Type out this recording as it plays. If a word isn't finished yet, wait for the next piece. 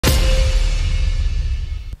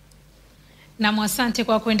Na asante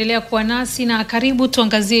kwa kuendelea kuwa nasi na karibu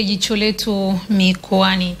tuangazie jicho letu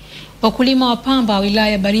mikoani. Wakulima wa Pamba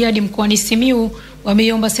wilaya ya Bariadi mkoani Simiyu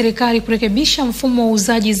wameiomba serikali kurekebisha mfumo wa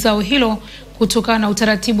uuzaji zao hilo kutokana na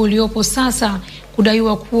utaratibu uliopo sasa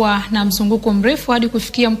kudaiwa kuwa na mzunguko mrefu hadi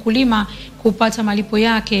kufikia mkulima kupata malipo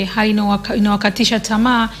yake, hali inawakatisha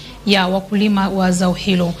tamaa ya wakulima wa zao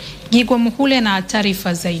hilo. Gigwa Muhule na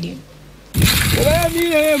taarifa zaidi.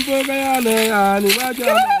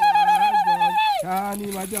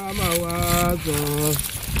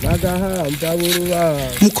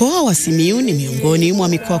 Mkoa wa Simiyu ni miongoni mwa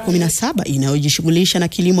mikoa 17 inayojishughulisha na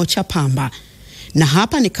kilimo cha pamba. Na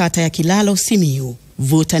hapa ni kata ya Kilalo, Simiyu.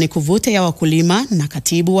 Vuta ni kuvute ya wakulima na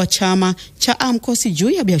katibu wa chama cha AMCOS juu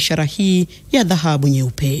ya biashara hii ya dhahabu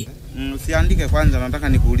nyeupe. Usiandike kwanza, nataka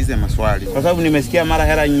nikuulize maswali. Kwa sababu nimesikia mara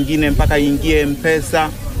hela nyingine mpaka ingie mpesa,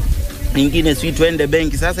 nyingine sisi tuende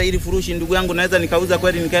benki. Sasa ili furushi ndugu yangu naweza nikauza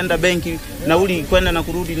kweli nikaenda benki nauli kwenda na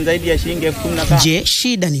kurudi zaidi ya shilingi 10,000. Je,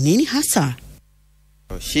 shida ni nini hasa?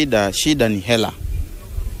 Shida ni hela.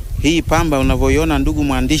 Hii pamba unavyoiona ndugu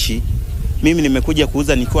mwandishi, mimi nimekuja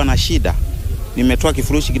kuuza nikiwa na shida. Nimetoa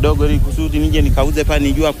kifurushi kidogo ili kusudi nije nikauze pale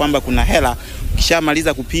nijua kwamba kuna hela.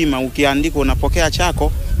 Ukishamaliza kupima, ukiandika unapokea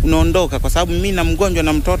chako, unaondoka, kwa sababu mimi na mgonjwa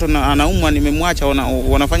na mtoto na anaumwa, nimemwacha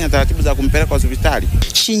wanafanya taratibu za kumpeleka hospitali.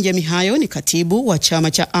 Shinje Mihayo ni katibu wa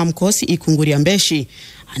chama cha AMCOS Ikunguria Mbeshi,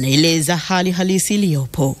 anaeleza hali halisi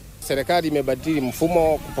iliyopo. Serikali imebadili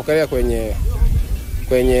mfumo kupokelea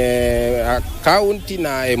kwenye akaunti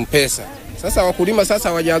na mpesa. Sasa wakulima sasa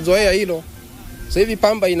hawajazoea hilo. Sasa hivi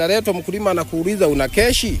pamba inaletwa, mkulima anakuuliza una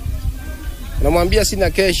keshi? Unamwambia sina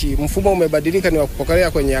keshi. Mfumo umebadilika, ni wa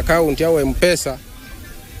kupokelea kwenye akaunti au mpesa.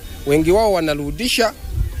 Wengi wao wanarudisha,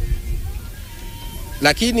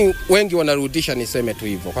 lakini wengi wanarudisha, niseme tu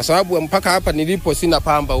hivyo, kwa sababu mpaka hapa nilipo sina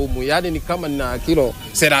pamba humu. Yaani ni kama nina kilo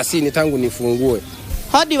 30 tangu nifungue.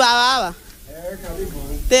 Hodi wawawa. Karibu.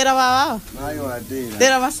 Tera wawawa. Nayo adela.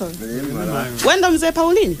 Tera maso. Wenda mzee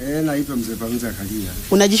Paulini? Naitwa mzee Paulini Kalia.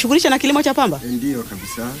 Unajishughulisha na kilimo cha pamba? Ndio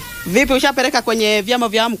kabisa. Vipi, ushapeleka kwenye vyama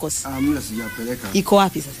vya AMCOS? Mimi sijapeleka. Iko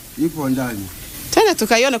wapi sasa? Ipo ndani. Tena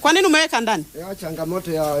tukaione. Kwa nini umeweka ndani?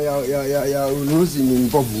 Changamoto ya ununuzi ni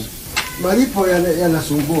mbovu. Malipo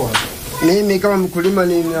yanasumbua. Mimi kama mkulima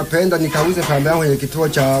ninapenda nikauze pamba yangu kwenye kituo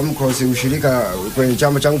cha AMCOS ushirika kwenye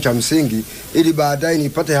chama changu cha msingi, ili baadaye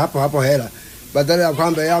nipate hapo hela. Badala ya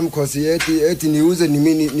kwamba AMCOS eti niuze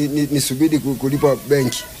nisubiri kulipa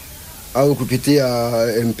benki au kupitia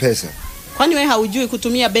mpesa. Kwani wewe haujui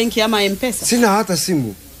kutumia benki ama mpesa? Sina hata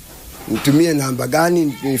simu. Nitumie namba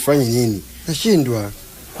gani, nifanye nini? Nashindwa.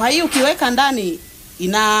 Kwa hiyo ukiweka ndani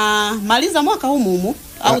inamaliza mwaka humu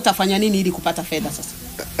au utafanya nini ili kupata fedha sasa?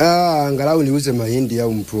 Angalau niuze mahindi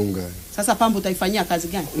au mpunga. Sasa pamba utaifanyia kazi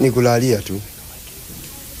gani? Nikulalia tu.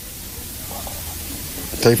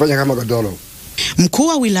 Taifanya kama godoro. Mkuu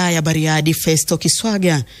wa wilaya ya Bariadi Festo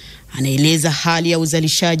Kiswaga anaeleza hali ya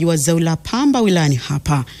uzalishaji wa zao la pamba wilayani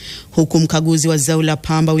hapa, huku mkaguzi wa zao la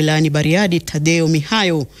pamba wilayani Bariadi Tadeo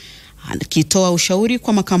Mihayo akitoa ushauri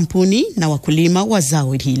kwa makampuni na wakulima wa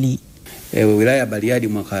zao hili. Wilaya ya Bariadi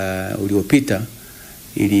mwaka uliopita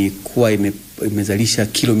ilikuwa imezalisha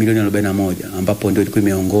kilo milioni 41, ambapo ndio ilikuwa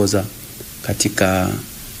imeongoza katika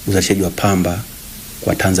uzalishaji wa pamba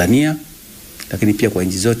kwa Tanzania, lakini pia kwa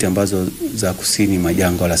nchi zote ambazo za kusini mwa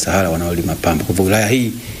jangwa la Sahara wanaolima pamba. Kwa hivyo wilaya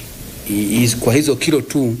hii kwa hizo kilo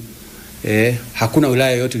tu hakuna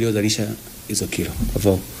wilaya yote iliyozalisha hizo kilo. Kwa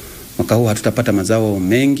hivyo mwaka huu hatutapata mazao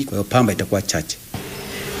mengi, kwa hiyo pamba itakuwa chache.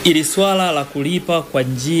 Ili swala la kulipa kwa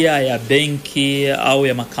njia ya benki au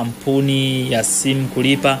ya makampuni ya simu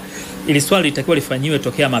kulipa, ili swala litakiwa lifanyiwe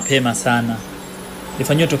tokea mapema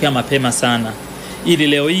sana. Ili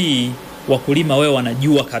leo hii wakulima wewe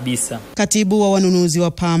wanajua kabisa. Katibu wa wanunuzi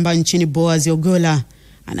wa pamba nchini Boaz Ogola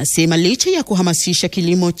anasema licha ya kuhamasisha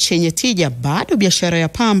kilimo chenye tija, bado biashara ya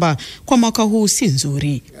pamba kwa mwaka huu si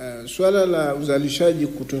nzuri. Swala la uzalishaji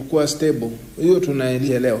kutokuwa stable, hiyo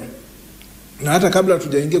tunaelewa. Na hata kabla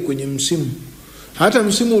tujaingia kwenye msimu, hata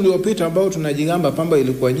msimu uliopita ambao tunajigamba pamba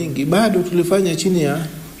ilikuwa nyingi, bado tulifanya chini ya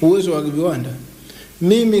uwezo wa viwanda.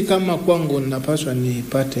 Mimi kama kwangu ninapaswa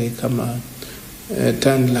nipate kama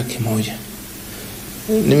tani 100,000.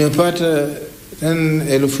 Nimepata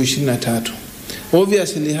 23,000.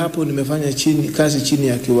 Obviously hapo nimefanya kazi chini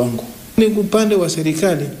ya kiwango. Ni upande wa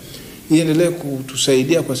serikali iendelee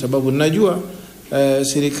kutusaidia, kwa sababu najua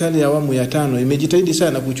serikali ya awamu ya 5 imejitahidi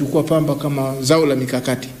sana kuchukua pamba kama zao la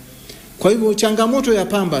mikakati. Kwa hivyo changamoto ya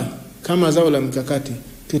pamba kama zao la mikakati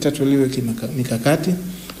kitatolewe mikakati,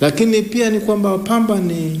 lakini pia ni kwamba pamba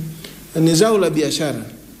ni zao la biashara.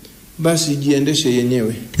 basi jiendeshe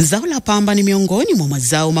yenyewe. Zao la pamba ni miongoni mwa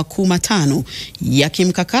mazao makuu matano ya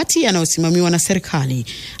kimkakati yanayosimamiwa na serikali,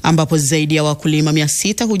 ambapo zaidi ya wakulima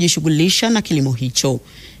 600 hujishughulisha na kilimo hicho.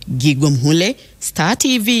 Gigwa Mhule, Star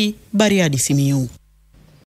TV, Bariadi, Simiyu.